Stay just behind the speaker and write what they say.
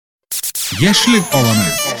Яшьлек аланы.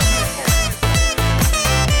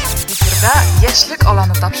 Эфирда Яшьлек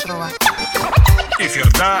аланы тапшыруы.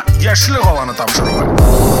 Эфирда Яшьлек аланы тапшыруы.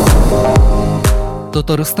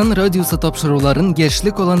 Татарстан радиосы тапшыруларын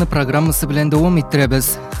Яшьлек аланы программасы белән дәвам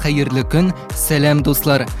иттерәбез. Хәерле көн, сәлам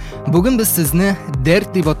дуслар. Бүген без сезне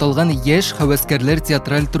Дәрт дип аталган яшь хәвәскәрләр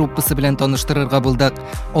театраль труппасы белән таныштырырга булдык.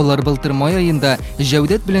 Алар былтыр май аенда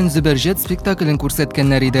Җәүдәт белән Зөбәрҗәт спектаклен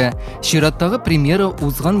күрсәткәннәр иде. Чираттагы премьера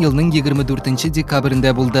узган елның 24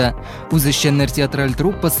 декабрендә булды. Үзешчәннәр театраль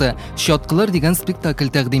труппасы Шаткылар дигән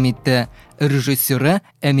спектакль тәкъдим итте. Режиссеры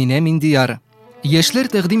Әминә Миндияр. Яшьләр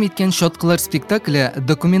тәкъдим иткән Шаткылар спектакле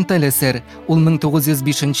документаль әсәр. Ул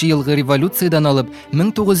 1905 елгы революциядан алып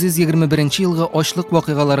 1921 елгы ачлык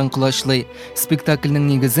вакыйгаларын кылачлый. Спектакльнең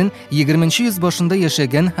нигезен 20 йөз башында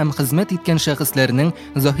яшәгән һәм хезмәт иткән шәхесләрнең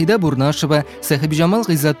Заһидә Бурнашева, Сәхибҗамал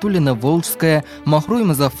Гыйззатуллина Волжская, Махруй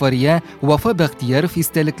Музаффария, Вафа Бәхтияров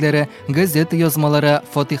истәлекләре, газета язмалары,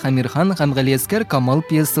 Фатих Амирхан һәм Галиәскәр Камал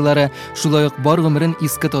пьесалары, шулай ук бар гомерен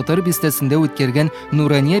иске татар бистәсендә үткәргән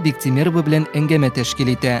Нурания Биктимерова белән әңгәмә тәшкил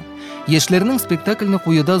итә. Яшьләрнең спектакльне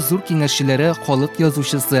куюда зур киңәшчеләре халык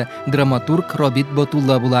язучысы, драматург Рабит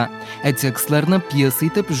Батулла була. Ә текстларны пьеса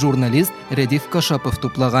итеп журналист Рәдиф Кашапов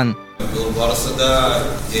туплаган. Бұл барысы да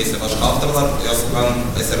яисә башка авторлар язган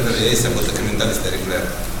әсәрләр, яисә бу документаль истәлекләр.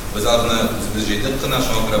 Без аларны үз җыйдык кына,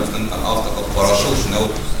 шуңа күрә безнең авторлык карашы шуны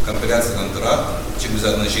компиляциядан тора. Чөнки без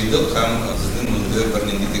аларны җыйдык һәм безнең монда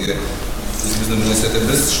бернинди теге безнең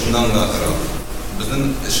мөнәсәбәтебез шуннан гына тора.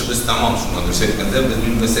 Bizning ishimiz tamom shundan o'tganda biz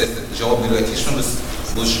bilmasa javob berib aytishimiz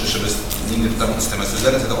bu ishimiz ningdir tam istemez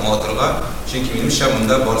so'zlar esa anlatırga chunki menimcha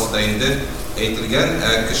bunda borisida endi aytilgan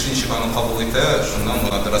kishi shifoni qabul eta shundan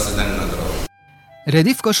munotora sizdan munotora.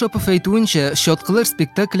 Рәдиф Кашапов әйтүенчә, Шаткылар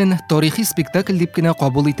спектаклен тарихи спектакль дип кенә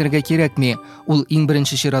кабул итәргә кирәкми. Ул иң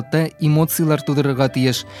беренче чиратта эмоциялар тудырырга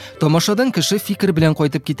тиеш. Тамашадан кеше фикер белән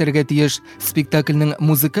кайтып китәргә тиеш. Спектакльнең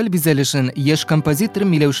музыкаль бизәлешен яшь композитор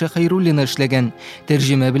Миләүшә Хәйруллина эшләгән.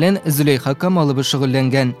 Тәрҗемә белән Зөләйха Камалова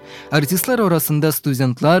шөгыльләнгән. Артистлар арасында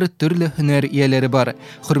студентлар, төрле һөнәр ияләре бар.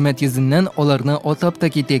 Хөрмәт йөзеннән аларны атап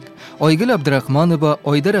та китик. Айгөл Абдрахманова,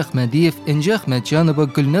 Айдар Әхмәдиев, Энҗе Әхмәтҗанова,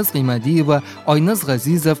 Гөлназ Гыймадиева,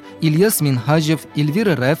 Газизов, Ильяс Минхаҗев,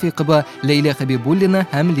 Эльвира Рафиқова, Ләйлә Хәбибуллина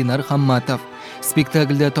һәм Линар Хамматов.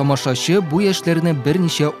 Спектакльдә тамашачы бу яшьләрне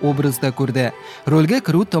берничә образда күрде. Рольгә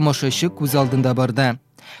керү тамашачы күз алдында барды.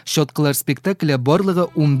 Шаткылар спектакле барлыгы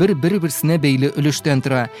 11 бер-берсенә бәйле өлештән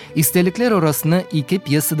тора. Истәлекләр арасына 2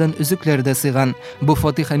 пьесадан өзекләр дә сыйган. Бу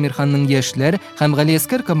Фатих Амирханның яшьләр һәм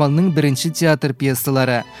Галиәскәр Камалның беренче театр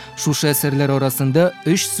пьесалары. Шушы әсәрләр арасында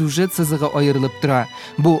 3 сюжет сызыгы аерылып тора.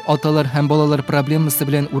 Бу аталар һәм балалар проблемасы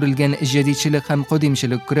белән үрелгән җәдидчелек һәм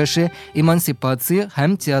кадимчелек көрәше, эмансипация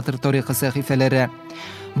һәм театр тарихы сәхифәләре.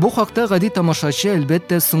 Бу хакта гади тамашачы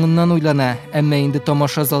әлбәттә соңыннан уйлана, әмма инде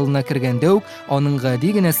тамаша залына кергәндә үк аның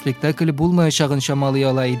гади генә спектакль булмаячагын чамалый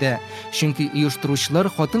ала иде. Чөнки оештыручылар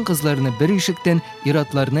хатын-кызларны бер ишектән,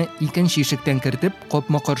 ир-атларны икенче ишектән кертеп,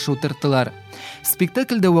 капма-каршы утырттылар.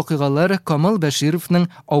 Спектакльдә вакыйгалар Камал Бәшировның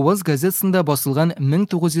Аваз газетасында басылган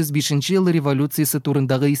 1905 ел революциясе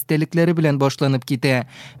турындагы истәлекләре белән башланып китә.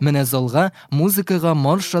 Менә залга музыкага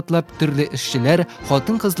марш атлап төрле эшчеләр,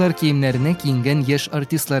 хатын-кызлар киемнәренә киенгән яшь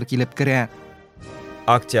артистлар килеп керә.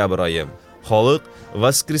 Октябрь айы. Халык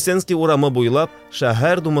Воскресенский урамы буйлап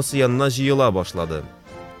шәһәр думасы янына җыела башлады.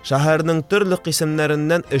 Шәһәрнең төрле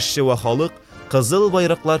кысымнарыннан эшче ва халык кызыл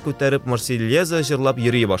байраклар күтәреп Марсельеза җырлап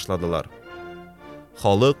йөри башладылар.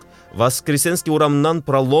 Халык Воскресенский урамнан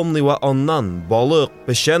Проломный ва аннан Балык,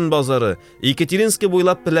 Пешән базары, Екатеринский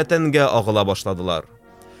буйлап Пеләтәнгә агыла башладылар.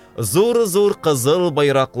 Зур-зур кызыл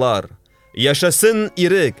байраклар, яшәсен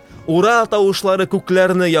ирек, ура тавышлары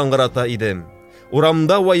күкләрне яңгырата иде.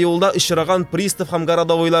 Урамда ва юлда очраган пристав һәм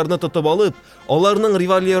городовойларны тотып алып, аларның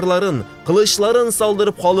револьверларын, кылычларын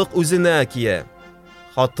салдырып халык үзенә кия.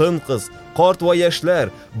 Хатын-кыз, карт ва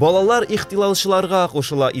яшьләр, балалар ихтилалчыларга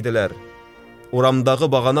кушыла иделәр. Урамдагы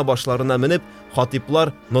багана башларына менеп,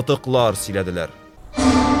 хатиплар нотыклар сөйләделәр.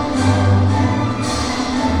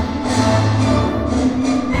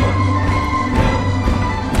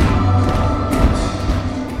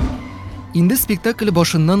 Инде спектакль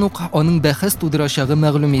башыннан ук аның бәхәс тудырачагы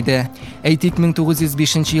мәгълүм иде. Әйтик,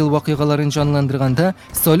 1905 ел вакыйгаларын җанландырганда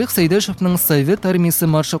Салих Сәйдәшевнең Совет армиясе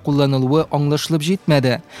маршы кулланылуы аңлашылып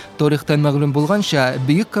җитмәде. Тарихтан мәгълүм булганча,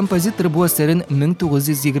 бөек композитор бу әсәрен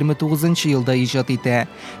 1929 елда иҗат итә.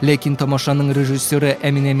 Ләкин тамашаның режиссеры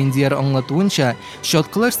Әминә Миндияр аңлатуынча,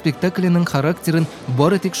 Шаткылар спектакленең характерын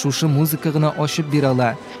бары тик шушы музыка гына ачып бирә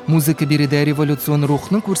ала. Музыка биредә революцион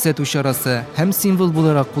рухны күрсәтү чарасы һәм символ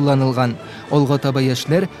буларак кулланылган. Алга таба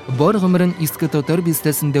яшьләр бар гомерен иске татар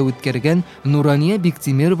бистәсендә үткәргән Нурания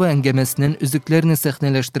Биктимирова әңгәмәсеннән үзекләрне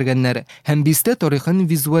сәхнәләштергәннәр һәм бистә тарихын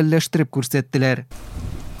визуальләштереп күрсәттеләр.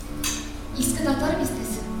 Иске татар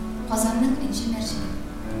бистәсе Казанның энҗе мәрҗәне.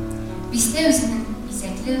 Бистә үзенең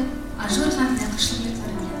бизәкле, ажур һәм нәкышлы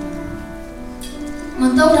йортлары белән.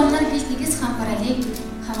 Монда урамнар бик тигез һәм параллель,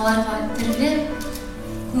 һәм аларга төрле,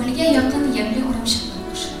 күңелгә якын ямьле урамчыклар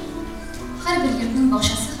кушылган. Һәрбер йортның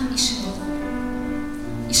бакчасы һәм ишеге булган.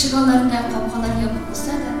 Ишек алларында капкалар ябык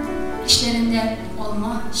булса да, эчләрендә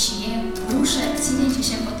алма, чия, груша, сирень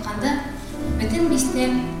чәчәк атканда, бөтен бистә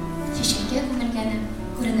чәчәккә күмелгәне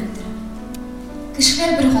күренеп тора.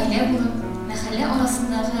 Кешеләр бер гаилә булып, мәхәллә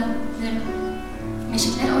арасындагы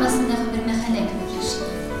мәчетләр арасындагы бер мәхәллә кебек яши.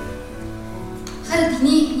 Һәр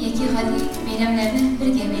дини яки гади бәйрәмнәрне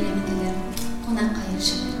бергә бәйрәм итәләр, кунакка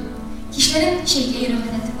ирешәләр. Кичләрен чәйгә йөрү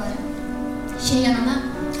гадәте бар. Чәй янына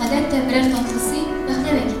гадәттә берәр татлысы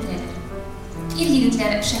бәхнәвә китерәләр.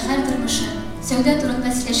 Ир-егетләр шәһәр тормышы, сәүдә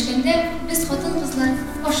турында сөйләшкәндә, без хатын-кызлар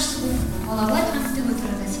аш-су, балалар һәм тегү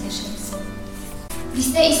турында сөйләшәбез.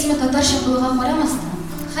 Бистә исеме татарча булуга карамастан,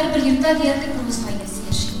 һәрбер йортта диярлек рус гаиләсе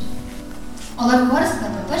яши. Алар барысы да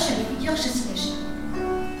татарча бик яхшы сөйләшә.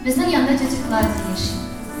 Безнең янда тетя яши.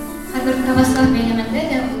 Һәрбер православ бәйрәмендә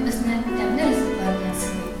дә ул безне тәмле ризыклар белән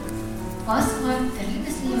сыйлый. Пасха, төрле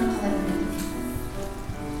төсле йомыркалар белән.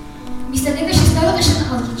 Бистәдәге чисталык өчен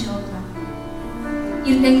алгы җавапла.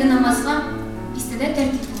 Иртәнге намазга бистәдә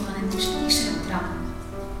тәртип булганын тикшереп тора.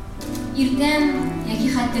 Иртән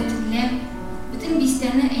яки хәтта төнлә бөтен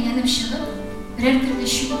бистәне әйләнеп чыгып, берәр төрле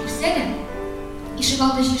чүп күрсә дә, ишек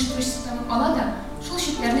алды җыештыручысы табып ала да, шул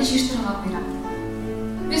чүпләрне җыештырырга куя.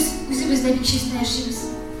 Без үзебездә бик чиста яшибез.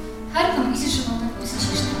 Һәркем үз ишек алдын үзе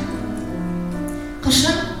җыештыра.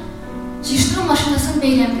 Кышын җыештыру машинасын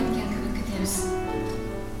бәйләп киткән кебек көтәбез.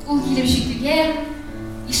 Ул килеп җитүгә,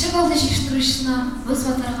 ишек алды җыештыручысына боз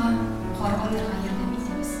ватарга, кар атырга ярдәм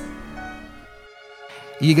итәбез.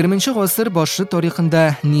 20 гасыр башы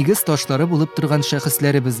тарихында нигез ташлары булып торган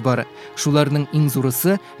шәхесләребез бар. Шуларның иң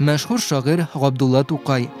зурысы мәшһүр шагыйрь Габдулла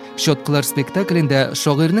Тукай. Щеткалар спектаклендә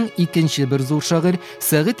шагыйрьнең икенче бер зур шагыйрь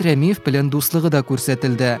Сәгыйть Рәмиев белән дуслыгы да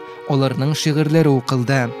күрсәтелде. Аларның шигырьләре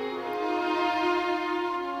укылды.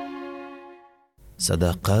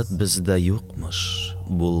 Садақат бездә юкмыш,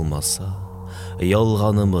 булмаса,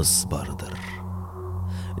 ялганымыз бардыр.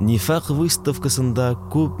 Нифак выставкасында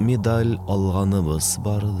күп медаль алганыбыз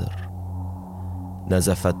бардыр.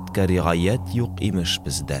 Нәзафәткә ригаят юк имеш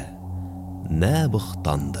бездә. Нә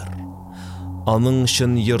бухтандыр. Аның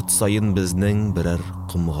өчен йорт сайын безнең берәр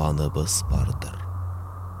кымганыбыз бардыр.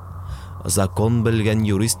 Закон белгән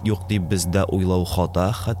юрист юк дип бездә уйлау хата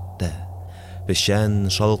хәтта. Пешән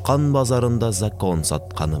шалкан базарында закон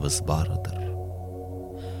сатканыбыз бардыр.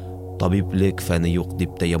 Табиблек фәне юк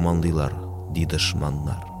дип тә яманлыйлар, ди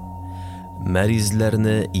дошманнар.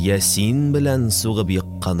 Мәризләрне ясин белән сугып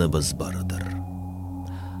йыкканыбыз бардыр.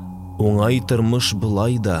 Уңай тормыш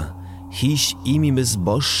булай да, һич имимез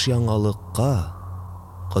баш яңалыкка.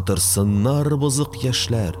 Кытырсыннар бузык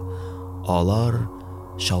яшьләр, алар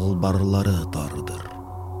шалбарлары тардыр.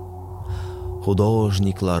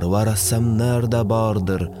 Художниклар ва рәссамнар да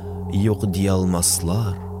бардыр, юк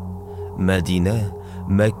диялмаслар. Мәдинә,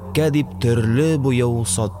 Мәккә дип төрле буяу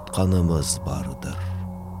сатканымыз бардыр.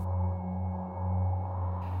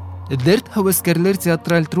 Дәрт һәвәскәрләр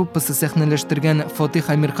театраль труппасы сәхнәләштергән Фатих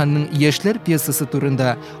Әмирханның яшьләр пьесасы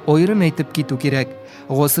турында аерым әйтеп китү кирәк.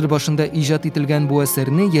 Гасыр башында иҗат ителгән бу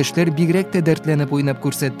әсәрне яшьләр бигрәк тә дәртләнеп уйнап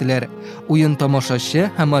күрсәттеләр. Уен тамашачы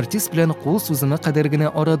һәм артист белән кул сүзенә кадәр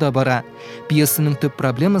генә арада бара. Пьесаның төп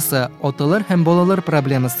проблемасы аталар һәм балалар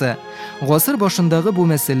проблемасы. Гасыр башындагы бу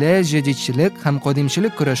мәсьәлә җәдитчелек һәм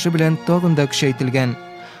кадимчелек көрәше белән тагын да көчәйтелгән.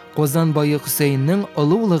 Казан бае Хөсәйннең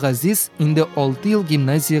олы улы Газиз инде 6 ел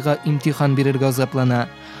гимназиягә имтихан бирергә азаплана.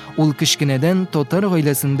 Ул кечкенәдән татар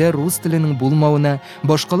гаиләсендә рус теленең булмавына,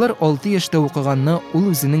 башкалар 6 яшьтә укыганны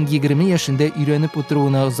ул үзенең 20 яшендә өйрәнеп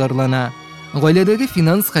утыруына зарлана. Гаиләдәге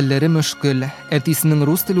финанс хәлләре мөшкел. Әтисенең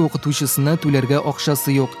рус теле укытучысына түләргә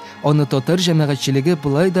акчасы юк. Аны татар җәмәгатьчелеге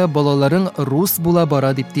булай да балаларын рус була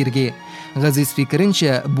бара дип тирги. Газиз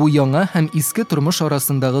фикеренчә, бу яңа һәм иске тормыш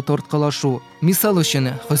арасындагы тарткалашу. Мисал өчен,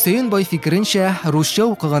 Хөсәйн бай фикеренчә, русча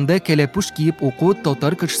укыганда кәләпүш киеп уку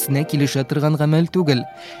татар кешесенә килешә торган гамәл түгел.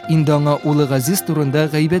 Инде аңа улы Газиз турында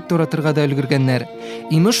гайбәт таратырга да өлгергәннәр.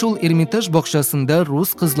 Имеш ул Эрмитаж бакчасында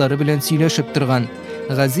рус кызлары белән сөйләшеп торган.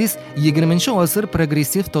 Газиз 20 гасыр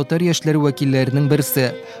прогрессив татар яшьләре вәкилләренең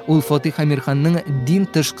берсе. Ул Фатих Әмирханның дин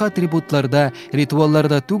тышкы атрибутларда,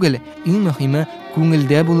 ритуалларда түгел, иң мөһиме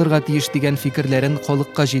күңелдә булырга тиеш дигән фикерләрен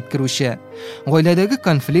халыкка җиткерүче. Гаиләдәге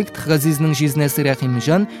конфликт Газизның җизнәсе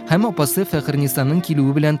Рәхимҗан һәм апасы Фәхрнисаның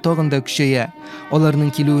килүе белән тагын да көчәя.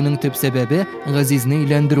 Аларның килүенең төп сәбәбе Газизны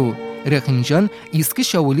өйләндерү. Рәхимҗан иске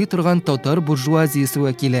шаули торган татар буржуазиясе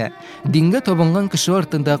вәкиле. Дингә табынган кеше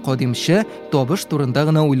артында кадимче, табыш турында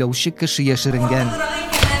гына уйлаучы кеше яшеренгән.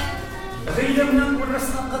 Гыйлемнең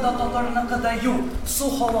бурысыныкы да татарныкы да юк. Су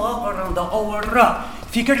һавага караганда авыррак.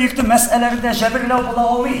 Фикер йөртү мәсьәләләрендә җәберләү була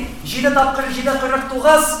алмый. 7 тапкыр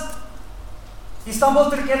 749 İstanbul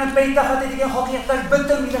Türkiye'nin peytahat edilen hakikatler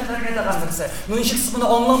bütün milletlerine de kandırsa. Nişik siz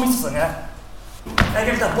bunu anlamıyorsunuz ha?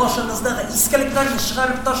 Eğer de başınızdaki iskiliklerini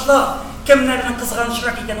çıkarıp taşla, kimlerin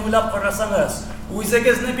kızganışrak eken uylap karasanız,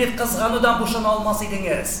 o'zingizni bir kızganıdan boşan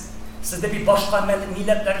almasaydınız. Sizde bir başka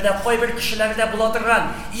milletlerde, koy bir kişilerde bulatırgan,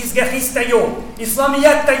 izge his de yok,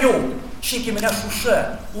 İslamiyet de yok. Çünkü mine şuşu,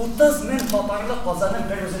 30 bin tatarlı kazanın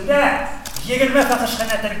bir özünde 20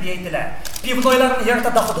 fakışkana terbiye ettiler. Pivloyların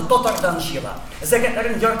yarıda daxıdı tatardan işiyorlar.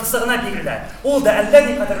 Zekatların yartısına verirler. O da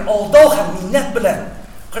ne kadar aldağ hem minnet bilen.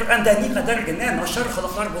 Kur'an'da ne kadar gene naşar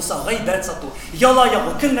kılıklar bolsa gıybet satı. Yala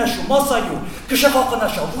yağı, künne şu, masayı, kişi hakkına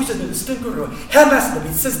şu, üzünün üstün kürü. Hemesini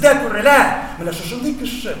bir sizde kürüler. Mine şuşundu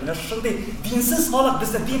kişi, mine şuşundu. Dinsiz halak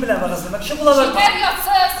bizde din bilen vağızlamak kişi bulalar. Şeker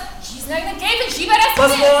yatsız. Jiznerinin keyfin jiberesiz.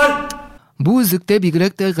 Basbol! Bu üzükte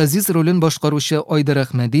bigрәк тә Газиз ролен башкаручы Айдар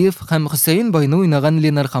Әхмәдиев һәм Хөсәен байны уйнаган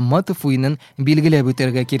Ленар Хамматов уенын билгеләп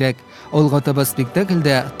үтәргә кирәк. Алга таба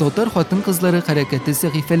спектакльдә татар хатын-кызлары хәрәкәте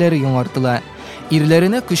сәхифәләре яңартыла.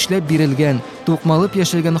 Ирләренә көчләп бирелгән, тукмалып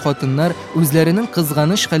яшәгән хатыннар үзләренең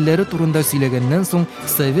кызганыч хәлләре турында сөйләгәннән соң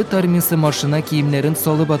Совет армиясе машина киемнәрен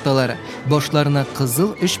салып аталар. Башларына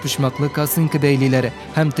кызыл өч почмаклы касынка бәйлиләр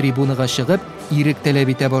һәм трибунага чыгып ирек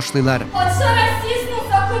таләп итә башлыйлар.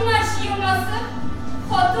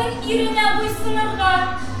 Hatun irine buysınırlar.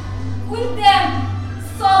 Gündem,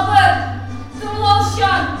 sabır,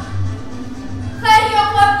 tımlavşan. Her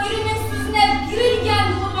yaklap irinin sözüne girilgen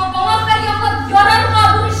bulmak ama her yaklap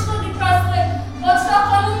yararga duruşlu dipraslı. Başta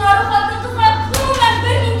kanunları hatun kızlar kılmen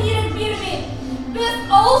bir mindirin birmi.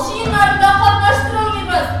 Biz avul jiyinlarında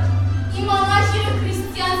katlaştırılmıyoruz. İmana jiri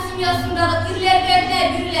Hristiyan simyasındağı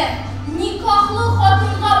irlerlerine biriler. Nikahlı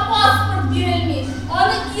hatunga pasport verilmiş.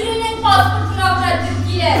 Onu irinin pasportuna bırakır.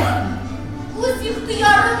 Uz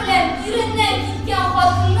ihtiyarı bilen irinden gitken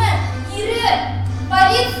hatunni iri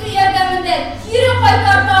politsiya yordamida geri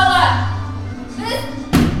qaytardilar. Biz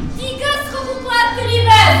tegiz huquqlar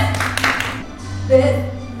tilaymiz. Biz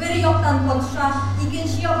bir yoqdan podshoh,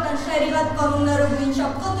 ikkinchi yoqdan shariat qonunlari bo'yicha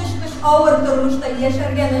qotishqish og'ir turmushda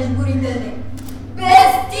yasharga majbur etildik.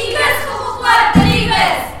 Biz tegiz huquqlar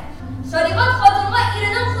tilaymiz. Shariat xotinga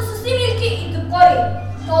irining xususiy milki etib qo'ydi.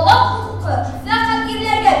 Taloq huquqi faqat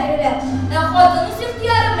erlarga beriladi. Xotinning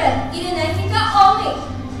ixtiyori bilan irini erkakka olmaydi.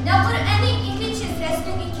 Qur'onning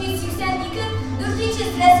 2-surasining 282,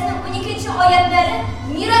 4-surasining 12-oyatlari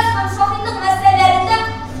miros ham shohidlik masalalarida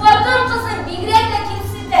xotin qizni bigrakda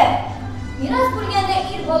kimsitadi. Miros bo'lganda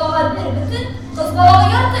er bolaga bir butun, qiz bolaga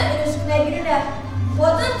yarti ulushga beriladi.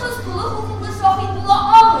 Xotin qiz to'liq huquqli shohid bo'la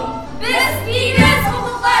olmaydi. Biz tegiz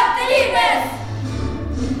huquqlar tilaymiz.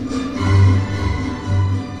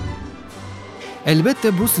 Әлбәттә,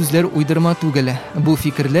 бу сүзләр уйдырма түгел. Бу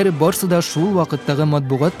фикерләр барсы да шул вакыттагы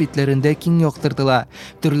матбугат битләрендә киң яктыртыла.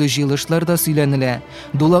 Төрле җыелышларда сөйләнелә.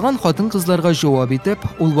 Дулаган хатын-кызларга җавап итеп,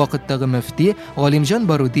 ул вакыттагы мөфти Галимҗан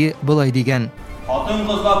Баруди былай дигән: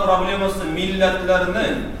 Хатын-кызлар проблемасы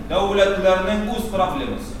милләтләрнең, дәүләтләрнең үз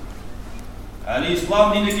проблемасы. Әле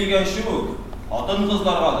ислам дине килгән шук,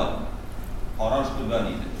 хатын-кызларга да караш түбән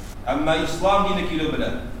иде. Әмма ислам дине килү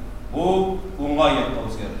белән бу уңай якка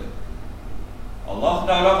үзгәрде. Allah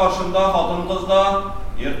Teala karşında hatın kızda,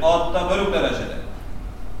 iratta bir derecede.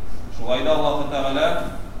 Şulayda Allah Teala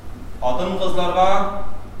hatın kızlarga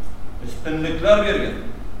üstünlükler vergen.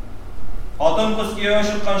 Hatın kız kiyeve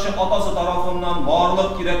çıkkanşı atası tarafından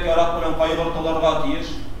varlık kirek yarak bilen kaygırtılarga tiyiş.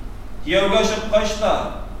 Kiyevge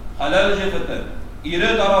çıkkaçta halal cefeti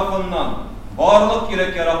iri tarafından varlık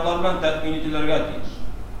kirek yaraklar bilen tetmin etilerge tiyiş.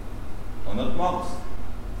 Unutmağız.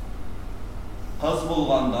 Kız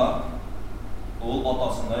bulganda ul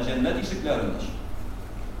atasına cennet işiklerindir.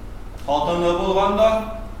 Hatını bulganda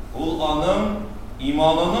ul anın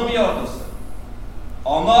imanının yardısı.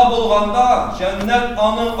 Ana bulganda cennet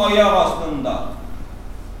anın ayak astında.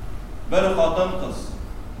 Bir hatın kız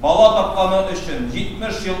bala tapkanı için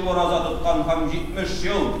 70 yıl oraza tutkan hem 70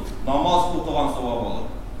 yıl namaz okugan sevap olur.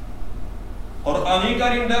 Kur'an-ı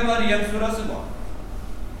Kerim'de Meryem suresi var.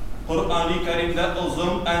 Kur'an-ı Kerim'de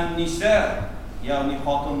uzun en-nisa, yani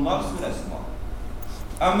Hatınlar suresi var.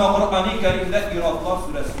 Ama Kur'an-ı Kerim'de İratlar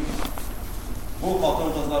suresi yok. Bu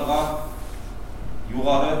hatın kızlarga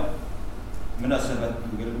yukarı münasebet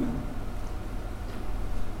bilgirilme.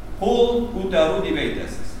 Kul kutaru diye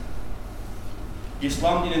eytesiz.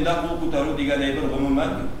 İslam dininde kul kutaru diye bir umumen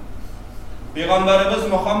yok. Peygamberimiz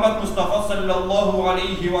Muhammed Mustafa sallallahu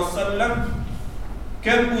aleyhi ve sellem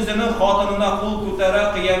kim özünün hatınına kul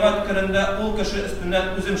kutara kıyamet gününde ul kişi üstünden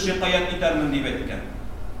özüm şikayet edermin diye etken.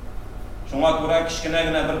 Şuna göre kiçkine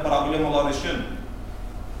bir problem olar için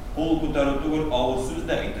kul kutaru tugul ağır söz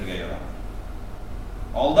de eğitirge yarar.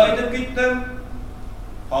 Alda edip gittim.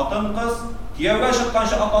 Hatın kız kiyevge çıkkan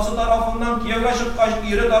atası tarafından, kiyevge çıkkan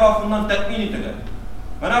iri tarafından tetmin edilir.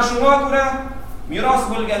 Mana şuna göre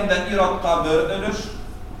miras bölgende iratqa bir ölüş,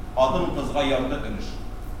 hatın kızga yardı ölüş.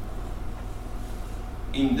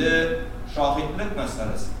 Indi şahitlik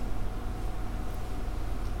meselesi.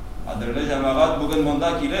 Adirli cemaat bugün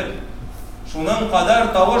bunda kilir. Şunun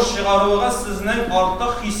kadar tavır çıgarığı sizin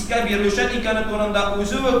artık hiske verilişen ikeni turunda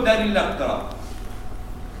özü delillep durar.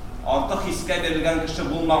 Artık hiske verilgen kişi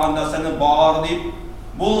bulmaganda seni bağır deyip,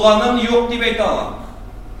 bulganın yok deyip eyte alan.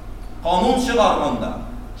 Kanun çıgarmanda,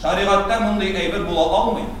 şariatta bunday eybir bula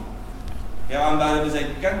almayın. Peygamberimiz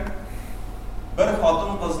etken, bir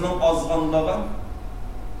hatın kızının azgınlığı,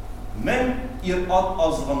 men irat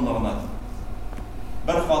azgınlığına.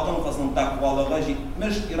 Bir hatın kızının takvalığı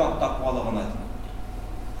 70 irat takvalığına.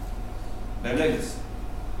 Böyleyiz.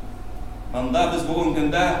 Bunda biz bugün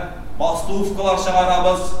günde bastı ufkalar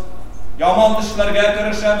çıkarabız, yaman işlerge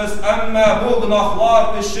kirişemiz, ama bu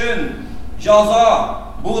günahlar için caza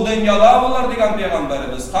bu dünyada olur diyen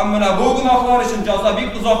Peygamberimiz. Hammına bu günahlar için caza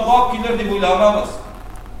bir uzaklap gelir diye uylamamız.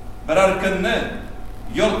 Birer günni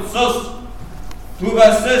yurtsuz,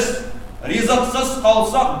 tübesiz, rizıksız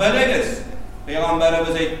kalsak bileyiz.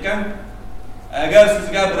 Peygamberimiz etken, eğer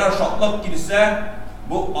sizge birer şatlık girse,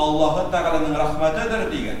 bu Allah-u Teala'nın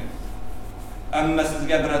rahmetidir diyen. Ama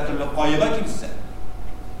sizge bir türlü kaygı kimse,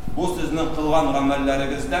 bu sizin kılgan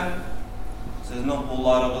amellerinizden, sizin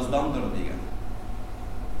kullarınızdandır diyen.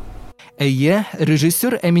 Әйе,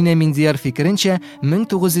 режиссер Әминә Миндияр фикеренчә,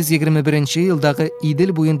 1921 елдагы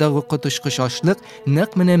Идел буендагы котышкыч ачлык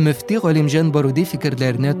нәкъ менә мөфти Галимҗан Баруди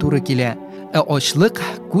фикерләренә туры килә. Ачлык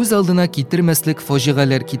күз алдына китермәслек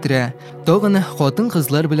фаҗигаләр китерә. Тагын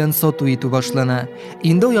хатын-кызлар белән сату итү башлана.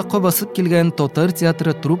 Инде якка басып килгән татар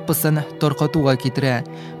театры труппасын таркатуга китерә.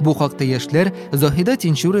 Бу хакта яшьләр Заһида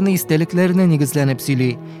Тинчурина истәлекләренә нигезләнеп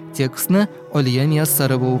сөйли. Текстны Алия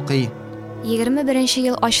Мияссарова укый. 21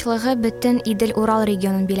 ел ачлыгы бөтен Идел Урал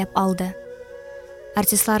регионын биләп алды.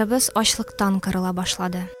 Артистларыбыз ачлыктан кырыла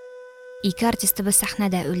башлады. 2 артистыбыз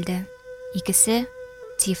сәхнәдә үлде. Икесе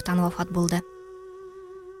тифтан вафат булды.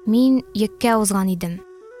 Мин еккә узган идем.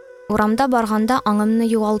 Урамда барганда аңымны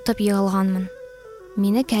югалтып егылганмын.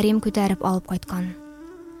 Мине Кәрим күтәреп алып кайткан.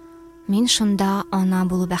 Мин шунда ана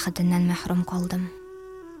булу бәхетеннән мәхрүм калдым.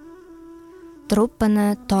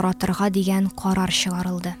 Труппаны таратырга дигән карар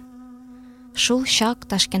чыгарылды. Шул чак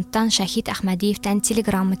Ташкенттан Шәһид Әхмәдиевтән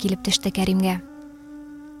телеграмма килеп төште Кәримгә.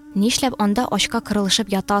 Нишләп анда ашка кырылышып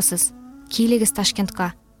ятасыз? Килегез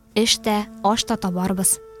Ташкентка. Эштә, ашта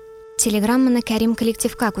табарбыз. Телеграмманы Кәрим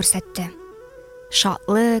коллективка күрсәтте.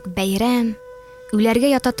 Шатлык, бәйрәм,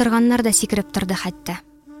 үләргә ята торганнар да сикереп торды хәтта.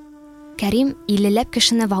 Кәрим 50ләп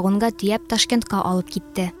кешене вагонга төяп Ташкентка алып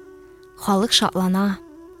китте. Халык шатлана.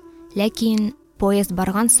 Ләкин поезд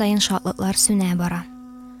барган сайын шатлыклар сүнә бара.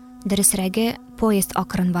 Дөресрәге, поезд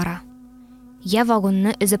акрын бара. Я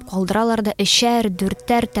вагонны үзеп калдыралар да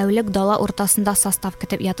 3-4 тәүлек дала уртасында состав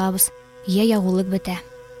көтеп ятабыз. Я ягулык бетә.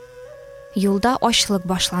 Юлда ачлык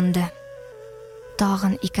башланды.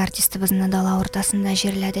 Тагын 2 артистыбызны дала уртасында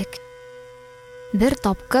җирләдек. Бер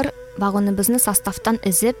тапкыр вагоныбызны составтан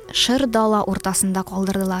үзеп шыр дала уртасында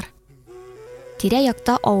калдырдылар.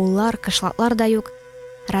 Тирә-якта авыллар, кышлаклар да юк.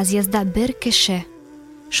 Разъездда бер кеше.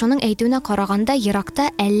 Шуның әйтүенә караганда, еракта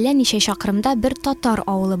әллә ничә чакрымда бер татар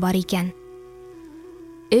авылы бар икән.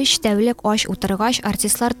 3 тәүлек аш утыргач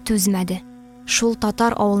артистлар түзмәде. Шул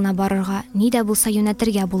татар авылына барырга, ни дә булса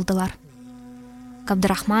юнәтергә булдылар.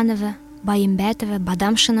 Габдрахманова, Байымбәтова,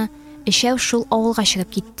 Бадамшина өчәү шул авылга чыгып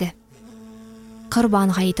китте.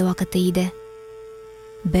 Корбан гаете вакыты иде.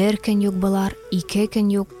 Бер көн юк булар, 2 көн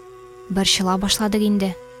юк. Бер чыла башладык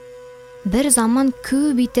инде. Бер заман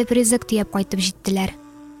күп итеп ризык тиеп кайтып җиттеләр.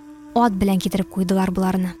 Ат белән китереп куйдылар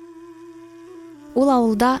буларны. Ул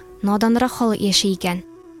авылда наданрак халык яши икән.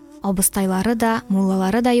 Абыстайлары да,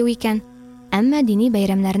 муллалары да юк икән. Әмма дини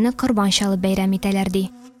бәйрәмнәрне корбан чалып бәйрәм итәләр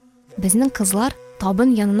ди. Безнең кызлар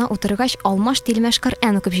табын янына утыргач алмаш-тилмәш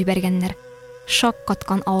Коръән укып җибәргәннәр. Шак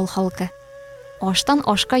каткан авыл халкы. Аштан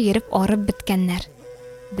ашка йөреп арып беткәннәр.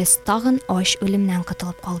 Без тагын аш үлемнән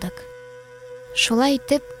котылып калдык. Шулай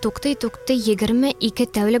итеп, туктый-туктый 22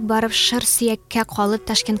 тәүлек барып шыр сөяккә калып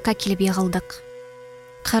Ташкентка килеп ягылдык.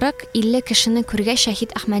 40-50 кешене күргәч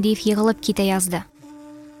Шәһид Әхмәдиев егылып китә язды.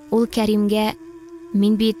 Ул Кәримгә: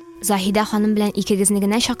 "Мин бит Заһидә ханым белән икегезне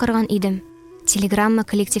генә чакырган идем. Телеграмма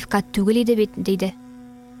коллективка түгел иде бит", диде.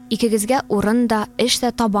 "Икегезгә урын да, эш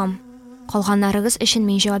тә табам. Калганнарыгыз өчен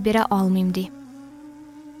мин җавап бирә алмыйм", ди.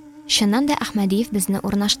 Шуннан да Әхмәдиев безне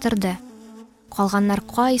урнаштырды. Калганнар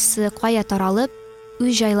кая таралып,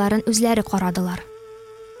 үз җайларын үзләре карадылар.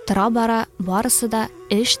 Тора-бара барысы да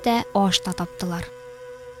эш тә, аш та таптылар.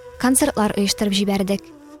 Концертлар оештырып җибәрдек.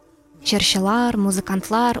 Җырчылар,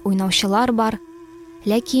 музыкантлар, уйнаучылар бар.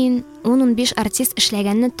 Ләкин 10-15 артист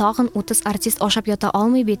эшләгәнне тагын 30 артист ашап ята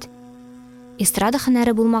алмый бит. Эстрада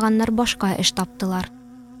һөнәре булмаганнар башка эш таптылар.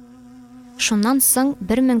 Шуннан соң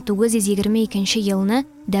 1922 елны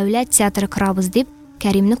Дәүләт театры корабыз дип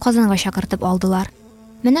Кәримне Казанга чакыртып алдылар.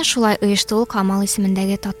 Менә шулай оешты ул Камал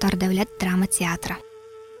исемендәге Татар дәүләт драма театры.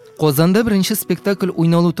 Казанда беренче спектакль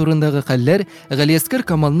уйналу турындагы хәлләр Галиәскәр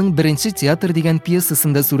Камалның беренче театр дигән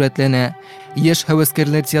пьесасында сурәтләнә. Яшь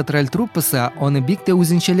һәвәскәрләр театраль труппасы аны бик тә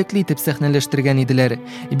үзенчәлекле итеп сәхнәләштергән иделәр.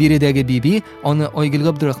 Биредәге Биби аны Айгөл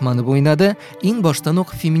Габдрахманов уйнады, иң баштан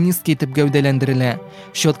ук феминист итеп гәүдәләндерелә.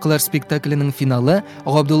 Щеткалар спектакленең финалы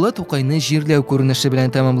Габдулла Тукайны җирләү күренеше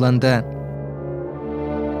белән тәмамланды.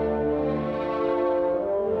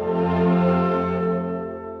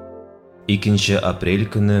 2 апрель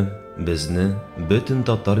көне безне бөтен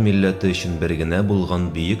татар милләте өчен бер генә булган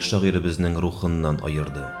бөек шагыйребезнең рухыннан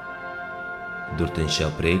аерды. 4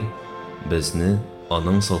 апрель безне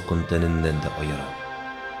аның салкын тәненнән дә аера.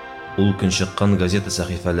 Ул көн чыккан газета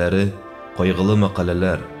сәхифәләре, кайгылы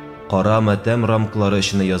мәкаләләр, кара матәм рамкалары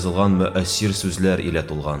эченә язылган мөәссир сүзләр илә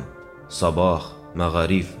тулган. Сабах,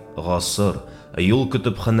 Мәгариф, Гасыр, юл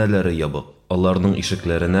көтепханәләре ябык. Аларның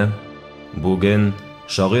ишекләренә бүген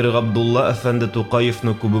шагыйрь Габдулла әфәнде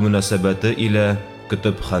Тукаевның күбе мөнәсәбәте илә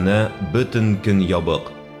көтепханә бөтен көн ябык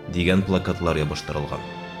дигән плакатлар ябыштырылган.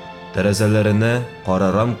 Тәрәзәләренә кара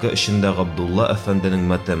рамка эчендә Габдулла әфәнденең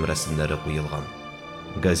матәм рәсемнәре куелган.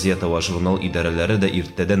 Газета ва журнал идарәләре дә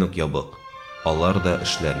иртәдән үк ябык. Алар да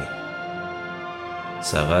эшләми.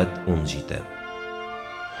 Сәгать 10 җитә.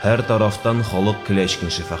 Һәр тарафтан халык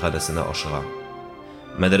Келәчкин шифаханәсенә ашыга.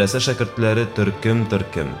 Мәдрәсә шәкертләре төркем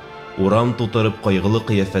урам тутырып кайгылы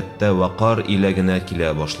кыяфәттә вакар илә генә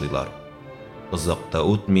килә башлыйлар. Озакта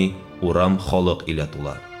үтми урам халык илә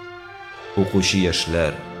тула. Укучы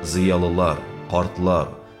яшьләр, зыялылар, картлар,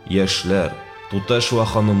 яшьләр, туташ ва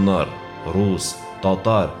ханымнар, рус,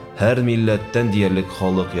 татар, һәр милләттән диярлек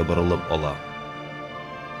халык ябырылып ала.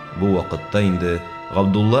 Бу вакытта инде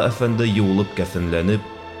Габдулла әфәнде юылып кәфенләнеп,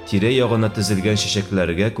 тирә-ягына тезелгән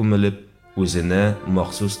чәчәкләргә күмелеп, үзенә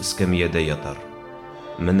махсус эскәмиядә ятар.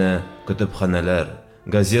 Менә көтепханәләр,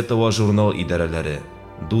 газета ва журнал идарәләре,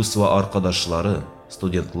 дус ва аркадашлары,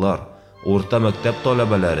 студентлар, урта мәктәп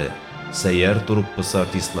таләбәләре, сәйяр труппасы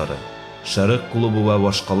артистлары, Шәрык клубы ва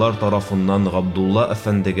башкалар тарафыннан Габдулла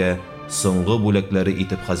әфәндегә соңгы бүләкләре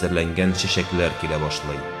итеп хәзерләнгән чәчәкләр килә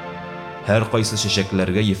башлый. Һәр кайсы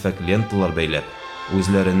чәчәкләргә ефәк ленталар бәйләп,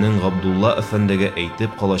 үзләренең Габдулла әфәндегә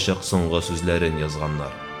әйтеп калачак соңгы сүзләрен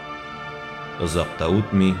язганнар. Озакта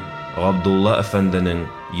үтми Габдулла әфәнденең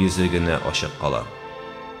йөзе генә ачык кала.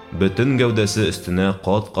 Бөтен гәүдәсе өстенә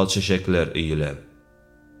кат-кат чәчәкләр өелә.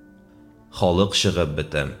 Халык чыгып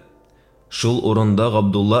бетә. Шул урында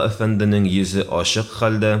Габдулла әфәнденең йөзе ачык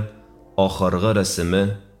хәлдә ахыргы рәсеме,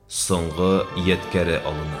 соңгы яткәре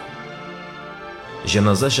алына.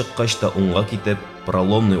 Җаназа чыккач та уңга китеп,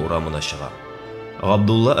 Проломный урамына чыга.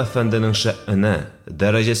 Габдулла әфәнденең шәъненә,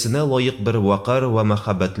 дәрәҗәсенә лаек бер вакар ва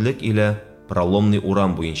мәхәббәтлек илә Проломный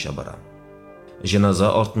урам буенча бара. Җаназа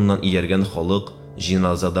артыннан ияргән халык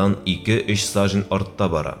җаназадан 2-3 сажен артта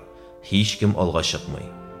бара. Һич кем алга чыкмый.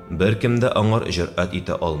 Беркем дә аңар җөрьәт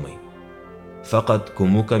итә алмый. Фақат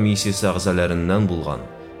күмү комиссиясе әгъзаларыннан булган,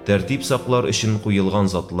 тәртип саклар өчен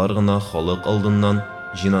куелган затлар гына халык алдыннан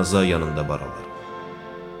җаназа янында баралар.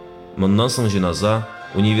 Моннан соң җаназа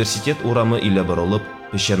университет урамы илә борылып,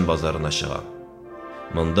 Пешән базарына чыга.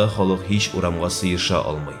 Монда халык һич урамга сыеша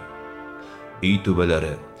алмый. Өй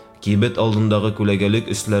түбәләре, кибет алдындагы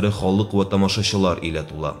күләгәлек өсләре халык ва тамашачылар илә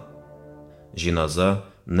тула. Җаназа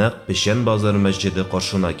нәкъ Пешән базар мәсҗиде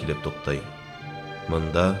каршына килеп туктый.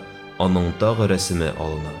 Монда аның тагы рәсеме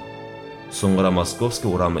алына. Соңра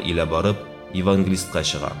Московский урамы илә барып, евангелистка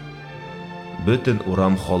чыга. Бөтен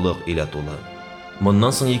урам халык илә тула.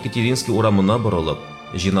 Моннан соң Екатеринский урамына борылып,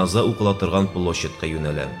 җиназа укыла торган площадька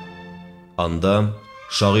юнәлә. Анда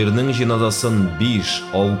шагыйрьнең җиназасын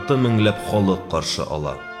 5-6 меңләп халык каршы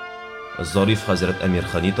ала. Зариф хәзрәт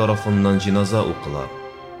Әмирхани тарафыннан җиназа укыла.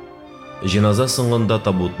 Җиназа соңында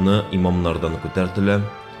табутны имамнардан күтәртелә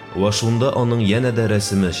ва шунда аның янә дә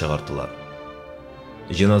рәсеме чыгартыла.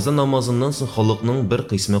 Җиназа намазыннан соң халыкның бер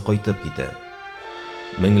кысмы кайтып китә.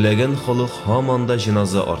 Меңләгән халык һаман да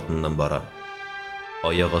җиназа артыннан бара.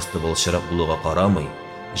 Аяк асты былчырак булуга карамый,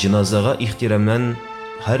 җиназага ихтирамнан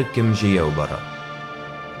һәр кем җыяу бара.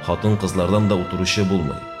 Хатын-кызлардан да утыручы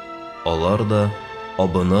булмый. Алар да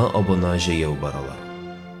абына җыяу баралар.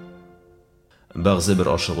 Бәгъзе бер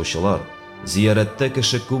ашыгучылар зиярәттә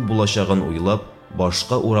кеше күп булачагын уйлап,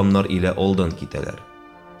 башка урамнар илә алдан китәләр.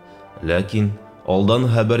 Ләкин алдан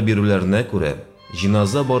хәбәр бирүләренә күрә,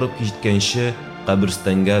 җиназа барып җиткәнче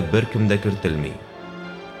каберстанга бер кем дә кертелми.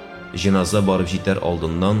 Җиназа барып җитәр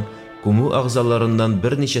алдыннан күмү агъзаларыннан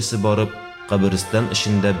берничәсе барып, каберстан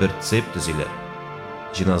эчендә бер цеп төзиләр.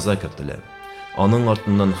 Җиназа кертелә. Аның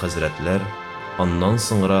артыннан хәзрәтләр, аннан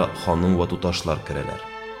соңра ханым ва туташлар керәләр.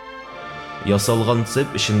 Ясалган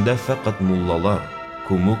цеп эчендә фақат муллалар,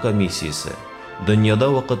 күмү комиссиясе, дөньяда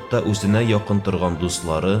вакытта үзенә якын торган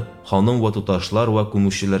дуслары, ханым ва туташлар ва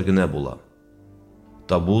күмүчеләр генә була.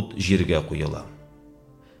 Табут җиргә куела.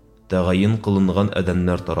 Тәгаен кылынган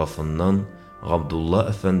адәмнәр тарафыннан Габдулла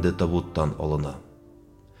әфәнде табуттан алына.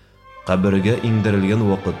 Кабергә иңдерелгән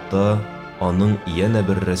вакытта аның янә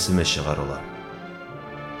бер рәсеме чыгарыла.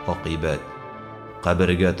 Акыйбәт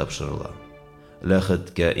кабергә тапшырыла.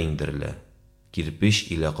 Ләхеткә иңдерелә. Кирпич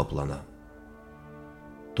илә каплана.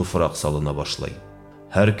 Туфрак салына башлый.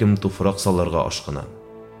 Һәр кем туфрак салырга ашкына.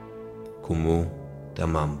 Күмү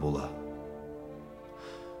тәмам була.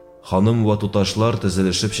 Ханым ва туташлар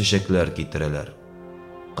тезелешеп чәчәкләр китерәләр.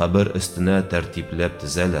 Кабер өстенә тәртипләп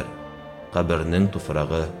тезәләр. Кабернең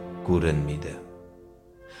туфрагы күренмиде.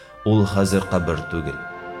 Ул хәзер кабер түгел,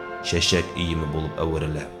 чәчәк иеме булып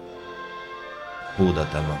әверелә. Бу да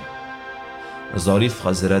тәмам. Зариф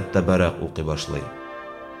хәзрәт тәбәрәк укый башлый.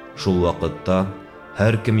 Шул вакытта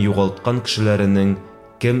һәр кем югалткан кешеләренең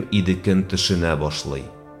кем идекен төшенә башлый.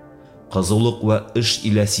 Кызулык ва эш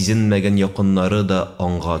илә сизенмәгән якыннары да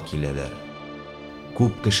аңга киләләр.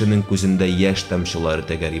 Күп кешенең күзендә яшь тамчылары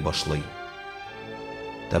тәгәри башлый.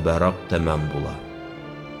 Тәбәрәк тәмам була.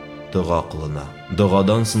 Дуга кылына.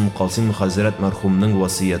 Дугадан соң Касым хәзрәт мәрхүмнең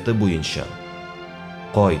васыяты буенча: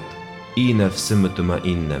 "Кайт, и нәфсе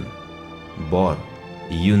мутмаиннам. Бар,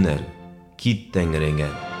 юнәл, кит Тәңреңә.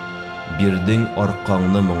 Бирдең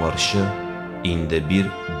аркаңны моңарчы, инде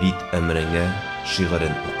бир бит әмреңә"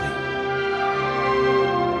 шигырен укый.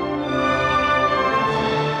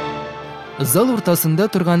 Зал уртасында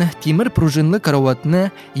торган тимер пружинлы караватны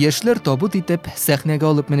яшьләр табут итеп сәхнәгә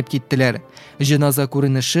алып менеп киттеләр. Җиназа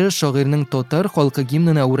күренеше шагыйрьнең татар халкы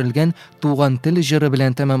гимнына үрелгән туган тел җыры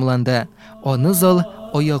белән тәмамланды. Аны зал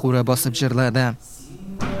аягүрә басып җырлады.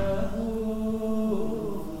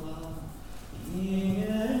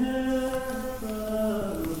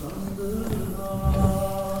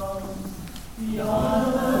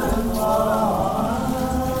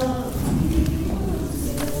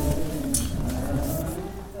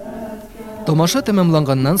 Тамаша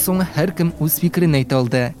тәмамланганнан соң һәр кем үз фикерен әйтә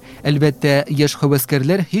алды. Әлбәттә, яшь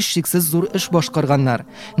хәвәскәрләр һич шиксез зур эш башкарганнар.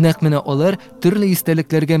 Нәкъ менә алар төрле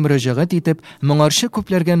истәлекләргә мөрәҗәгать итеп, моңарчы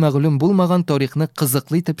күпләргә мәгълүм булмаган тарихны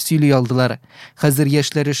кызыклы итеп сөйли алдылар. Хәзер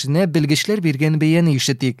яшьләр эшенә белгечләр биргән бәяне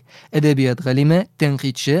ишетик. Әдәбият галиме,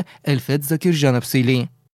 тәнкыйтьче Әлфәт Закирҗанов сөйли.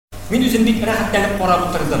 Мин үзем бик рәхәтләнеп карап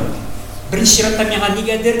утырдым. Беренче чиратта миңа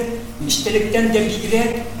нигәдер иштәлектән дә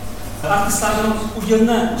бигрәк артистларның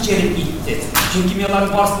уйыны җәлеп итте. Чөнки мин алар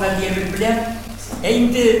барысына диярлек белән,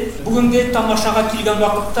 инде бүгенге тамашага килгән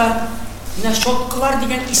вакытта менә шоткылар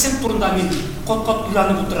дигән исем турында мин кат-кат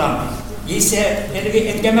уйланып утырам. Яисә әлеге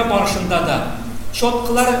әңгәмә барышында да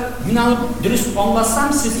шоткылар мин алып дөрес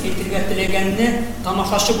аңласам, сез әйтергә теләгәнне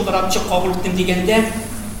тамашачы буларак кабул иттем дигәндә,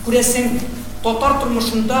 күрәсең татар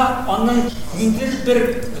тормышында аның ниндидер бер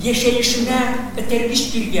яшәешенә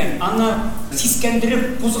этәргеч биргән, аны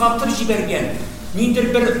сискәндереп, кузгатып җибәргән,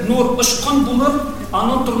 ниндидер бер нур ышкын булып,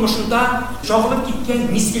 аның тормышында жагылып киткән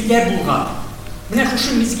мизгелләр булган. Менә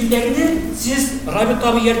шушы мизгелләрне сез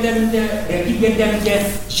Рабита ярдәмендә, Рәбит ярдәмендә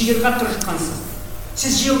җыярга тырышкансыз.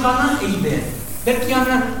 Сез җыелганы әйбәт. Бәлки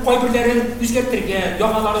аны кайберләрен үзгәртергә,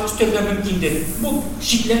 яңаларын үстергә мөмкиндер. Бу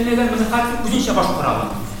шикләнмәгән мәхәким үзенчә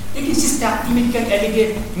башкара. Lekin siz taqdim etgan haligi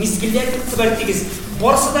mezgillar e'tiborligingiz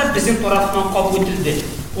borsa da bizning tarafdan qabul etildi.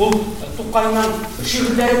 Ol To'qayning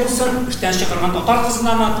she'rlari bo'lsin, ishdan chiqargan Tatar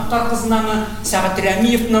qizinami, Sa'id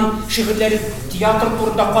Ramiyevning she'rlari teatr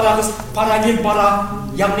turida qarag'iz, parallel bora.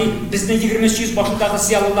 Ya'ni bizning 20-yüz boshidagi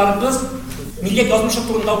ziyolilarimiz millat yozmishi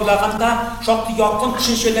turida bo'lganda shoqti yoqin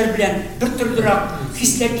tushunchalar bilan bir turliroq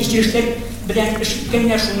hislar, kechirishlar bilan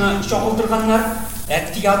ishitganlar shuni cho'qiltirganlar.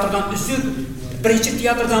 Teatrdan usuk, birinchi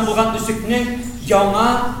teatrdan bo'lgan usukning yangi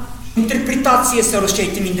interpretatsiyasi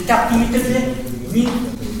ro'shaytimida taqdim etildi. Men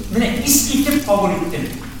mana iskitib qabul etdim.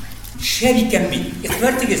 Sherikammin,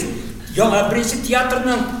 e'tiborligingiz, yangi birinchi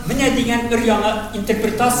teatrning mana degan bir yangi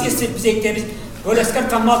interpretatsiyasi biz aytamiz. O'laskar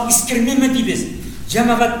qamoq iskirmimi deymiz.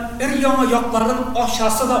 Jamoat bir yangi yoqlarning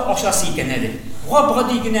oshasi da oshasi ekan edi. G'obg'a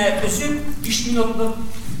degina usuk 5 minutlik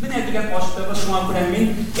mana degan oshpazga shunga ko'ra men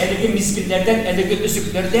haligi mizgillardan, haligi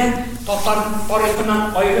usuklardan, Tatar tarixidan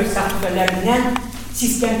ayrim sahifalaridan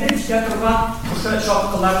sistemli teatrga o'sha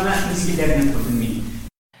shoqqilarni mizgillarini ko'rdim men.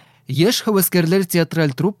 Yash havaskarlar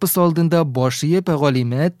teatral truppasi oldinda boshliq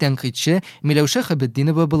Pag'olima tanqidchi Milawsha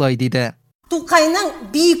Hibiddinova bulay dedi. To'qayning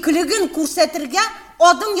buyukligini ko'rsatirga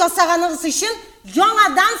odim yasaganingiz uchun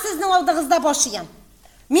yangadan sizning oldingizda boshlayman.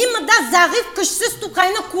 Men bunda za'if kuchsiz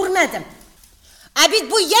To'qayni ko'rmadim. Abid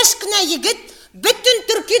bu yoshgina yigit butun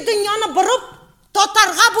turkiy dunyoni burib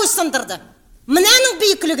Tatarga bo'ysundirdi. Mening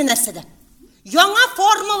buyukligi narsada. Yangi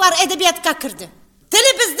formalar adabiyotga kirdi.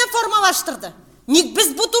 Tili bizni formalashtirdi. Ник biz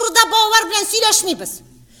bu turda bolalar bilan сөйләшмибез.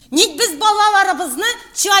 Ник biz bolalarimizni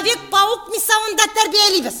Человек-паук misolida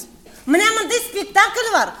tarbiyaleymiz. Менә мондай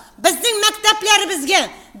спектакль бар. Bizning maktablarimizga,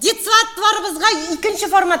 детсадтlarimizga ikkinchi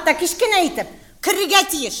formatda kishkina aytib kirga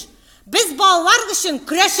tiyish. Biz bolalar uchun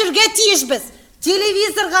kurashirga tiyishmiz.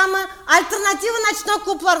 Televizorgami, alternativ nочной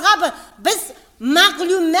klublarga biz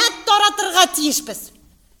ma'lumot taratırga tiyishmiz.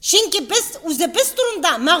 Chunki biz o'zimiz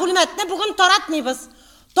turunda ma'lumotni bugun taratmaymiz.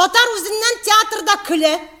 Tatar o'zidan teatrda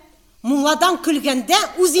kule, mulladan kulganda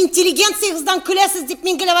o'z intelligensiyangizdan kulasiz deb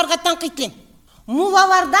menga varga tanqidlayman.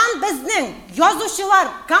 Mullalardan bizning yozuvchilar,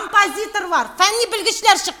 kompozitorlar, fanni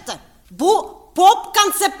bilgichlar chiqdi. Bu pop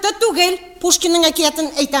konsepti tug'il, Pushkinning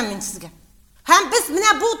aytayotini aytaman sizga. Ham biz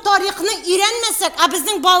mana bu tarixni o'rganmasak,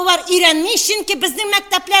 bizning bolalar o'rganmay, chunki bizning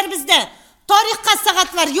maktablarimizda tarixga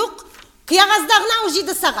soatlar yo'q, qog'ozdagina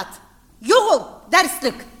o'jida soat. Yo'q,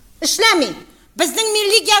 darslik ishlamay. Bizning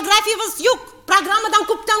milliy geografiyamiz yo'q, programmadan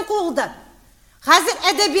ko'pdan qo'yildi. Hozir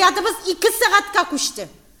adabiyotimiz 2 soatga ko'chdi.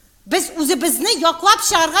 Biz o'zimizni yoqlab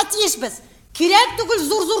shaharga tiyishmiz. Kerak tugul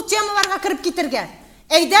zo'r temalarga kirib ketirgan.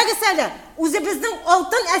 Aydagisizlar, o'zimizning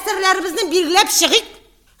oltin asarlarimizni belgilab chiqik.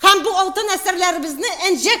 Ham bu oltin asarlarimizni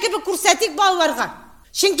anja gibi ko'rsatik bolalarga.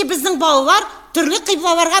 Chunki bizning bolalar turli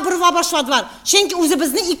qiblalarga burib boshladilar. Chunki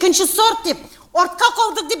o'zimizni ikkinchi sort deb, ortga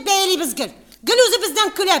qoldik deb baylaymiz gil. Gil o'zimizdan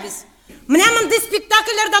kulamiz. Mana bunday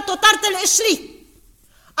spektakllarda Tatar tili ishlaydi.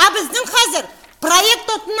 Bizning hozir proyekt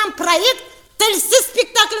o'tgan proyekt tilsiz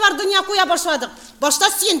spektakllar dunyoga qo'ya boshladik. Boshda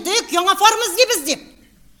sendik, yangi formamizga biz deb.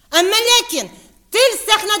 Ammo lekin til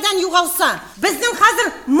sahnadan yo'qolsa, bizning hozir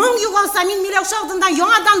 1000 yo'qolsa, men Milawsha oldidan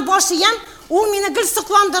yangadan boshlayam, u meni gil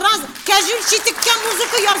siqlandirar, kajul chitikka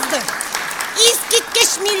muzika yozdi.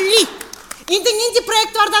 Eskitkish milliy. Endi nindi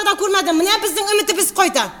proyektlardan ko'rmadim. Mana bizning umidimiz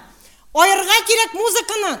qo'ydi. Ayırga kerak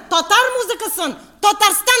muzikani, Tatar muzikasini,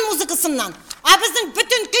 Tatarston muzikasidan. Bizning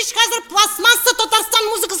butun kuch hozir plasmassa Tatarston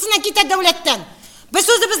muzikasiga ketadi davlatdan. Biz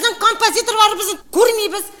o'zimizning kompozitorlarimizni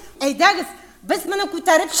ko'rmaymiz. Aydagiz, biz buni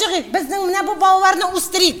ko'tarib chiqib, bizning mana bu bolalarni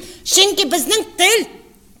o'stirib, chunki bizning til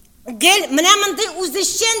gel mana bunday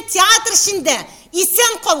o'zishchan teatr ishida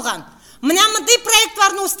eson qolgan. Mana bunday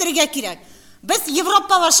proyektlarni o'stirga kerak. Biz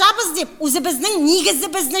Yevropalashamiz deb o'zimizning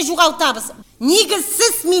negizimizni yo'qotamiz.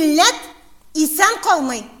 Negizsiz millat eson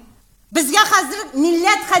qolmaydi. Bizga hozir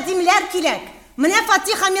millat qadimlar kerak. Mana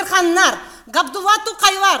Fatih Amirxonlar, Gabdulla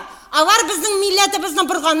To'qaylar, avar bizning millatimizni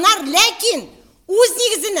burg'onlar, lekin o'z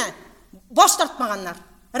negizini bosh tortmaganlar.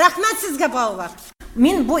 Rahmat sizga bolalar.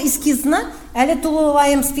 Men bu eskizni hali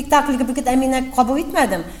to'g'rilayim spektakliga bir amina qabul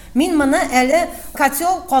etmadim. Men mana hali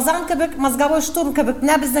kotel, qozon kibik, mozgovой shturm kibik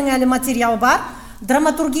bizning hali material bor.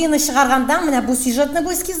 Dramaturgiyani chiqargandan mana bu syujetni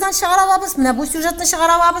bu eskizdan chiqara olamiz, mana bu syujetni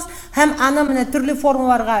chiqara olamiz. Ham ana mana turli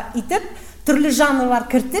formalarga itib, turli janrlar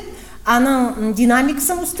kiritib, ana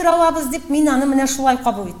dinamikasini o'stira olamiz deb men ani mana shulay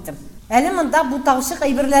qabul etdim. Hali menda bu tavsiq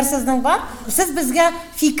ayberlar sizning bor. Siz bizga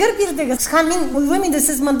fikr berdingiz. Ham men o'ylayman,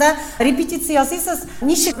 siz menda repetitsiya yasaysiz.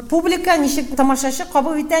 Nishik publika, nishik tomoshachi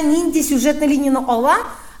qabul etgan, nindi syujetni liniyani ola,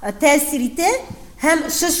 ta'sir etadi. Hem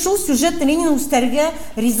siz shu syujetni liniyani o'starga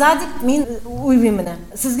riza deb men o'ylayman.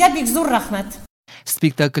 Sizga bek zo'r rahmat.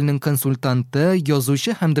 Спектакльнең консультанты,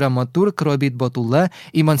 язучы һәм драматург Рабит Батулла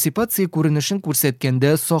эмансипация күренешен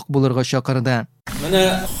күрсәткәндә сак булырга чакырды.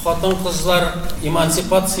 Менә хатын-кызлар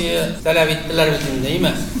эмансипация таләп иттеләр бит инде,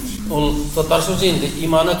 әйме? Ул татар сүзе инде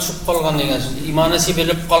иманы төшеп калган дигән сүз. Иманы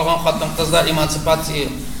сибелеп калган хатын-кызлар эмансипация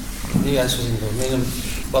дигән сүз инде. Минем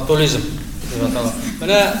батулизм дип атала.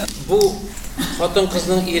 Менә бу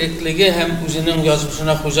хатын-кызның иреклеге һәм үзенең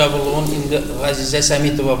язмышына хуҗа булуын инде Газизә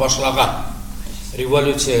Сәмитова башлаган.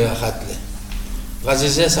 Революциягә хәтле.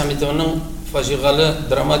 Газизә Сәмитованың фаҗигалы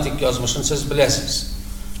драматик язмышын сез беләсез.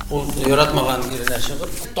 Ул яратмаган иренә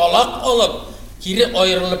чыгып, талак алып, кире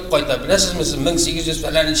аерылып кайта. Беләсезме, 1800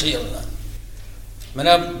 фәләнче елда.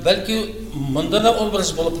 Менә бәлки монда да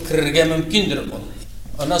образ булып кирергә мөмкиндер ул.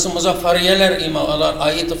 Аннан соң Музаффарияләр име, алар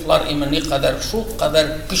Аитовлар име никадәр шул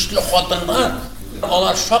кадәр көчле хатыннар.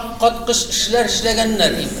 Алар шаккаткыч эшләр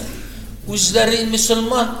эшләгәннәр име. Үзләре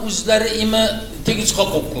мөселман, үзләре име тигез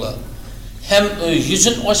хокуклы. Һәм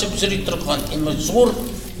йөзен ачып йөри торган име зур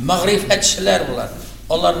мәгърифәтчеләр булар.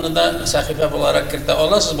 Аларны да сәхифә буларак кертә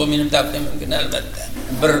аласыз, бу минем тәкъдим мөмкин әлбәттә.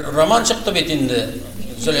 Бер роман чыкты бит инде.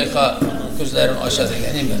 Зөлейха күзләрен ача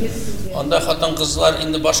дигән име. Анда хатын-кызлар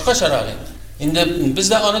инде башкачарак инде. Инде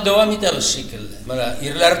без дә аны дәвам итәбез шикелле. Менә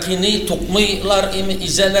ирләр кыйный, тукмыйлар име,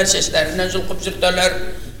 изәләр чәчләреннән җылкып җөртәләр.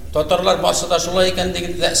 Татарлар басы да шулай икән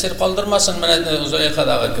диген тәэсир калдырмасын менә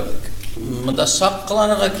Зөлейхадагы кебек. Монда сак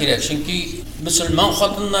кыланырга кирәк, чөнки мөселман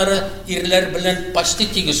хатыннары ирләр белән почти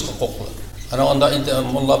тигез хукуклы. Ана анда инде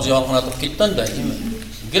мулла абзый аңлатып киткән дә, име.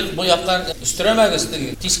 Гел бу якка үстерәмәгез,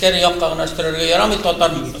 тискәре якка гына үстерергә ярамый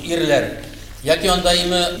татар ирләр. Яки анда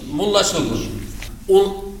име мулла шугы.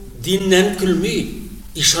 Ул диннән көлми,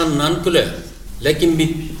 ишаннан көлә. Ләкин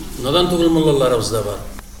бит надан түгел муллаларыбыз да бар.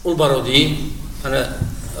 Ул баруди, ана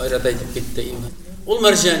айрат әйтеп китте име. Ул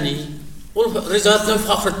Марҗани, ул Ризатның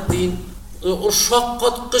Фахретдин, ул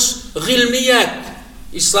шаккаткыч гыйлмият,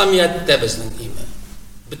 исламияттә безнең име.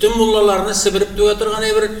 Bütün mullalarını sibirip duya turgan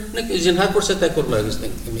bir zinha ko'rsata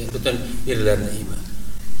ko'rmaygizning bütün yerlarni ime.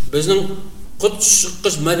 Bizning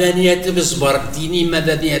qutqish madaniyatimiz var, diniy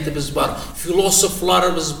madaniyatimiz var,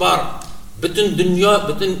 filosoflarimiz var. Bütün dünya,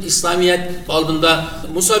 bütün İslamiyet aldığında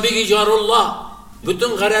Musa Begi Jarullah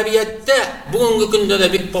bütün Garabiyatda bugungi kunda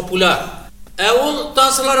da bek popüler. Ul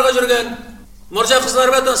tansılarga jurgan, marja qizlar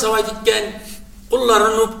bilan savayt etgan,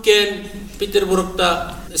 qullarini o'pgan,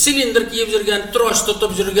 Peterburgda silindir kiyib jurgan, trosh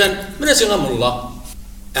tutib jurgan, mana senga mulla.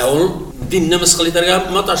 Ul dinni misqil etarga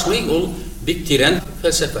matashmay, ul bek teran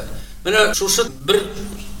falsafa. Mana shu bir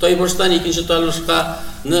toyboshdan ikkinchi toyboshga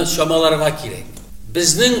shamalarga kerak.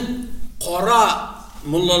 Bizning qora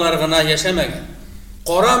mullalargina yashamagan.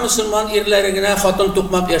 Qora musulmon erlarigina xotin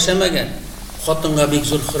to'qmab yashamagan. Xotinga bek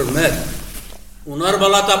zo'r hurmat. Unar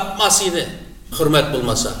bala tapmas edi, hurmat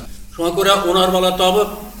bo'lmasa. Shunga ko'ra unar bala topib,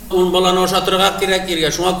 un balani oshatirga kerak yerga,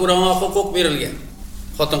 shunga ko'ra unga huquq berilgan.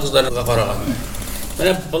 Xotin qizlarga qaragan.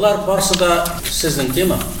 Mana bular barsida sizning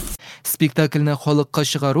tema. Спектакльне халыкка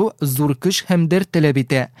чыгару зур көч һәм дәрт таләп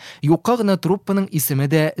итә. Юкка гына труппаның исеме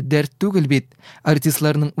дә дәрт түгел бит.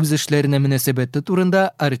 Артистларның үз эшләренә мөнәсәбәте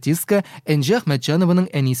турында артистка Энҗи Әхмәтҗанованың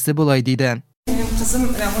әнисе булай диде. Минем кызым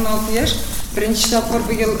 16 яшь, беренче тапкыр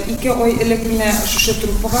быел 2 ай элек менә шушы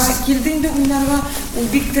труппага килде инде уйнарга. Ул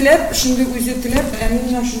бик теләп, шундый үзе теләп,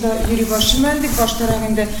 мин шунда йөри башыман дип баштарак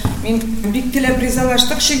инде мин бик теләп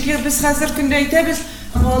ризалаштык, чөнки без хәзер көндә әйтәбез,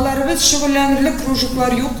 балаларыбыз шөгыльләнерлек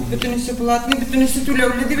кружоклар юк, бөтенесе платный, бөтенесе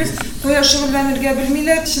түләүле дибез. Кая шөгыльләнергә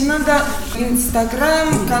белмиләр. Чыннан да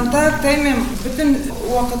Instagram, контакт, әймен, бөтен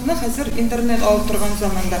вакытны хәзер интернет алып торган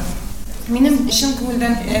заманда. Минем чын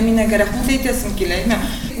күңелдән Әминәгә рәхмәт әйтәсем килә.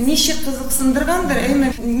 Ничек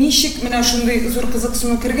кызыксындыргандыр, ничек менә шундый зур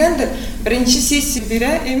кызыксыну кергәндер. Беренче сессия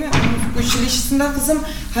бирә, училищесында кызым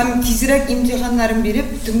һәм тизрәк имтиханнарын биреп,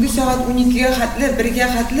 төнге сагат 12гә хәтле, 1гә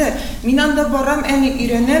хәтле мин анда барам, әни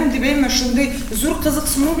өйрәнәм дип, шундый зур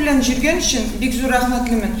кызыксыну белән җиргән өчен бик зур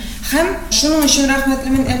рәхмәтлемен. Һәм шуның өчен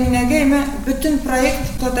рәхмәтлемен Әминәгә. Бөтен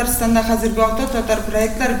проект Татарстанда хәзерге вакытта татар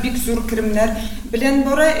проектлар бик зур керемнәр белән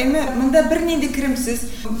бара. Монда бернинди керемсез,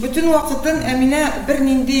 бөтен вакытын Әминә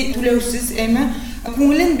бернинди түләүсез,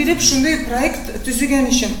 күңелен биреп шундый проект төзегән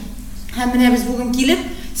өчен. Һәм менә без бүген килеп,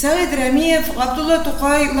 Сәгыйд Рәмиев, Габдулла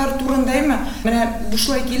Тукайлар турында менә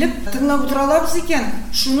бушлай килеп, тыңлап утыра алабыз икән.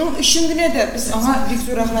 Шуның өчен генә дә без аңа бик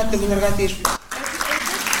зур рәхмәтле булырга тиеш.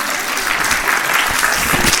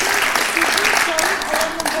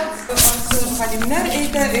 Хәлимнәр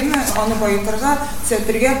әйтә, аны баетырга,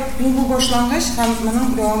 сәтергә, бу башлангыч һәм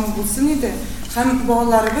моның дәвамы булсын иде. Һәм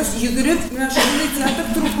балаларыбыз йөгереп, менә шундый театр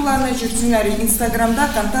труппаларына җырсыннар, Instagramда,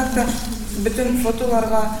 контактта bütün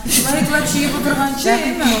fotolarga like'lar çeyip oturgancha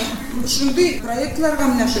şunday proyektlarga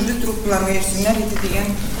mına şunday truppalarga ersinler edi degan.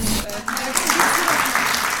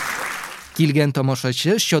 Килгән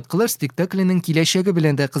тамашачы Щеткалар спектакленең киләчәге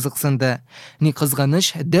белән дә кызыксынды. Ни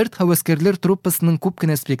кызганыч, Дәрт хәвәскәрләр труппасының күп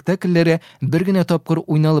кенә спектакльләре бер генә тапкыр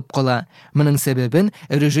уйналып кала. Моның сәбәбен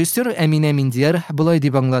режиссер Әминә Миндияр булай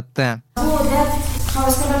дип аңлатты. Бу Дәрт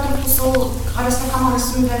хәвәскәрләр труппасы ул Карастай Камал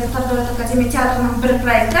исемендәге Дәүләт академия театрының бер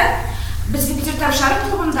проекты. Без репетиторлар шарык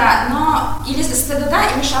клубында, но Илес СТДда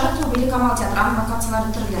или шарык клубы или Камал театры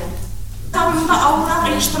вакансиялары төрле. Тагында авырак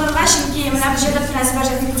оештырырга чөнки менә бу җирдә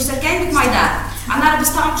финансовый күрсәткән бит майда. Аннары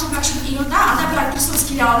без тагын күрсәтмәкче июньдә, анда бер актрисабыз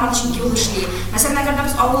килә алмады чөнки ул эшли. Мәсәлән, әгәр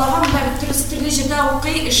без авылга монда төрле җирдә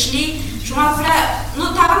укый, эшли, шуңа күрә,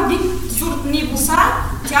 тагын бик зур ни булса,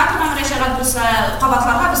 театрга мөрәҗәгать булса,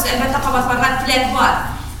 кабатларга без әлбәттә кабатларга теләк бар.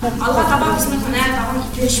 Алга таба безнең менә тагын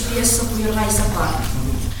 2-3 пьеса куярга исәп бар.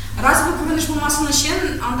 Раз вы күренеш булмасын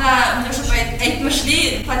өчен, анда менә шундый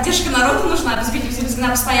әйтмешли, поддержка народа нужна. Без бит үзебез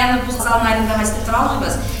генә постоянно бу залны арендовать итеп тора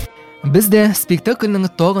алмыйбыз. Без дә спектакльнең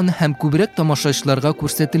тагын һәм күбрәк тамашачыларга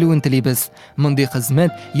күрсәтелүен телибез. Мондый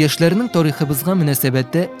хезмәт яшьләрнең тарихыбызга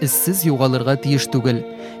мөнәсәбәттә эзсез югалырга тиеш түгел.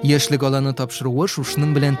 Яшьлек аланы тапшыруы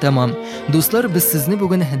шушының белән тәмам. Дуслар, без сезне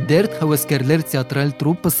бүген Дәрт хәвәскәрләр театраль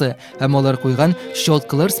труппасы һәм алар куйган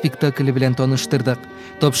Щеткалар спектакле белән таныштырдык.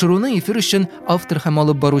 Тапшыруны эфир өчен автор һәм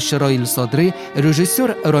алып баручы Раил Садри,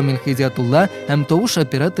 режиссер Рамил Хидиятулла һәм тавыш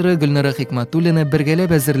операторы Гөлнара Хикматуллина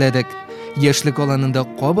бергәләп әзерләдек. Яшьлек аланында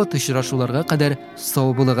кабат очрашуларга кадәр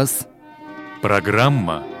сау булыгыз.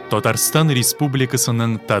 Программа Татарстан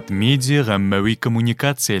Республикасының Татмедиа гаммәви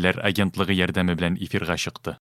коммуникацияләр агентлыгы ярдәме белән эфирга чыкты.